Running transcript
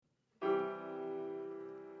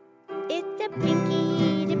It's the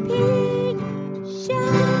Pinky the Pig Show.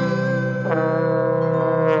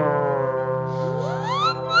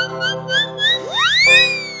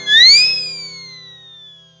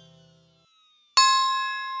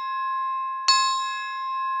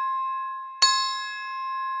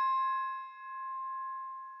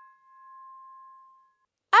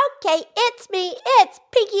 Okay, it's me. It's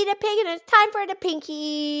Pinky the Pig, and it's time for the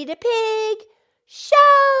Pinky the Pig Show.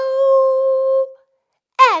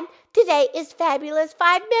 And today is Fabulous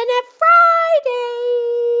 5-Minute Friday.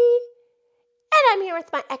 And I'm here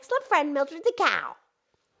with my excellent friend, Mildred the Cow.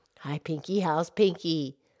 Hi, Pinky. How's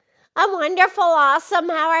Pinky? I'm wonderful, awesome.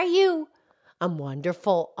 How are you? I'm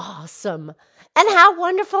wonderful, awesome. And how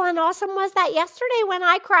wonderful and awesome was that yesterday when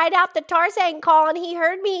I cried out the Tarzan call and he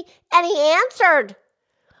heard me and he answered?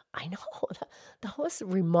 I know, that was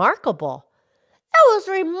remarkable. It was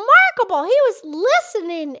remarkable. He was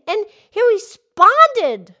listening and he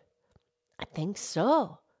responded. I think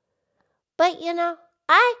so. But we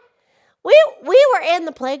were in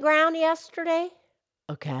the playground yesterday.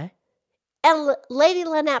 Okay. And Lady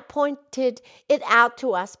Lynette pointed it out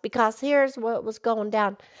to us because here's what was going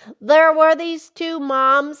down. There were these two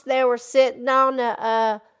moms. They were sitting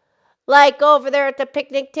on like over there at the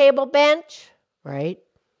picnic table bench, right?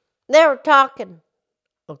 They were talking.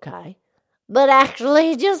 Okay. But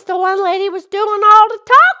actually, just the one lady was doing all the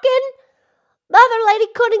talking. The other lady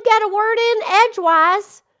couldn't get a word in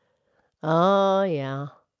edgewise. Oh, yeah.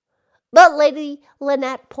 But Lady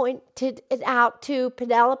Lynette pointed it out to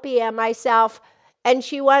Penelope and myself, and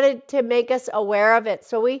she wanted to make us aware of it.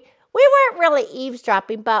 So we weren't really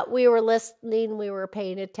eavesdropping, but we were listening, we were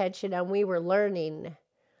paying attention, and we were learning.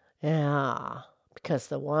 Yeah, because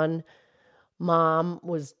the one mom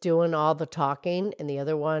was doing all the talking, and the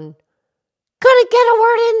other one couldn't get a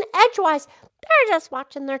word in edgewise. They're just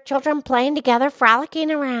watching their children playing together,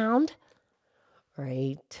 frolicking around.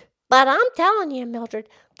 Right. But I'm telling you, Mildred,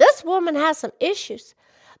 this woman has some issues.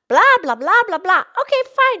 Blah, blah, blah, blah, blah. Okay,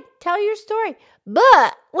 fine. Tell your story.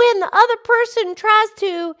 But when the other person tries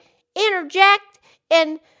to interject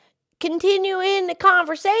and continue in the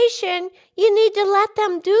conversation, you need to let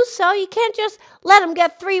them do so. You can't just let them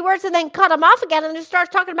get 3 words and then cut them off again and just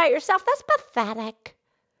start talking about yourself. That's pathetic.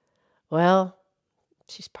 Well,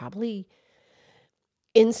 she's probably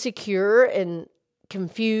insecure and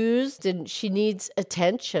confused and she needs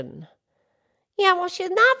attention. Yeah, well, she's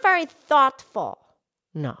not very thoughtful.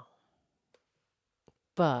 No.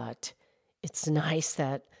 But it's nice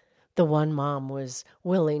that the one mom was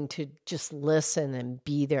willing to just listen and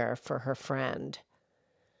be there for her friend.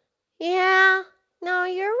 Yeah, no,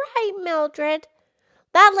 you're right, Mildred.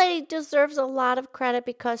 That lady deserves a lot of credit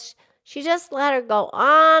because she just let her go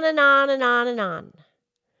on and on and on and on.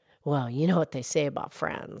 Well, you know what they say about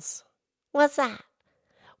friends. What's that?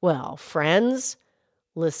 Well, friends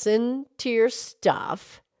listen to your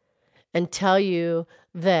stuff and tell you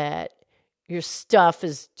that your stuff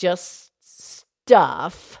is just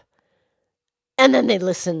stuff. And then they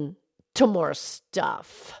listen to more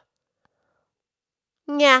stuff.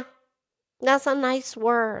 Yeah, that's a nice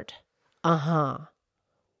word. Uh-huh.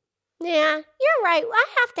 Yeah, you're right. I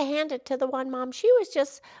have to hand it to the one mom. She was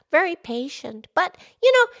just very patient. But,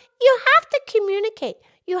 you have to communicate.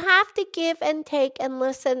 You have to give and take and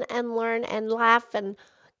listen and learn and laugh and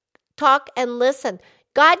talk and listen.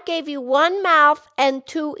 God gave you 1 mouth and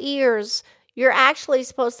 2 ears. You're actually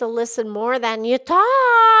supposed to listen more than you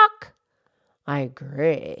talk. I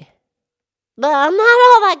agree. But I'm not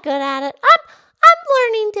all that good at it. I'm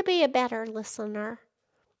learning to be a better listener.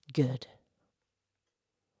 Good.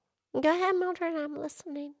 Go ahead, Mildred. I'm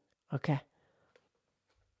listening. Okay.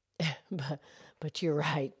 But you're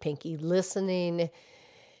right, Pinky. Listening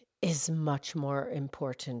is much more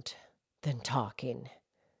important than talking.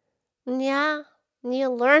 Yeah, you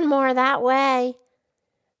learn more that way.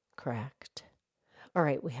 Correct. All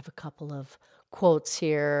right, we have a couple of quotes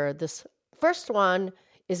here. This first one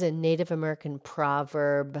is a Native American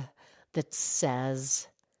proverb that says,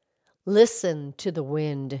 "Listen to the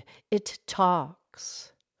wind, it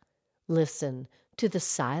talks. Listen to the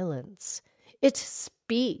silence, it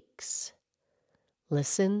speaks.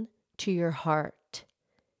 Listen to your heart,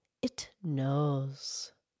 it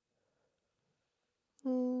knows."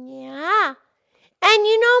 Yeah. And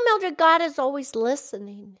Mildred, God is always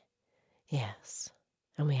listening. Yes.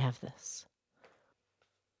 And we have this.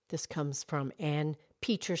 This comes from Ann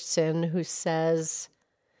Peterson, who says,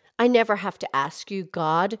 "I never have to ask you,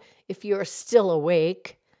 God, if you are still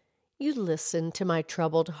awake. You listen to my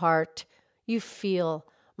troubled heart. You feel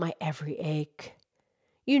my every ache.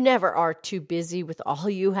 You never are too busy with all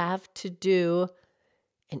you have to do.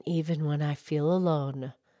 And even when I feel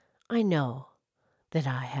alone, I know that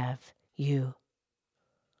I have you.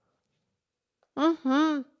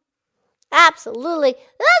 Mm-hmm. Absolutely.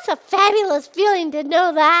 That's a fabulous feeling to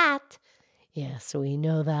know that. Yes, we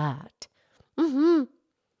know that. Mm-hmm.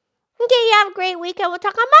 Okay, you have a great weekend. We'll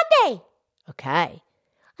talk on Monday. Okay.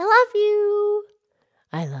 I love you.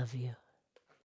 I love you.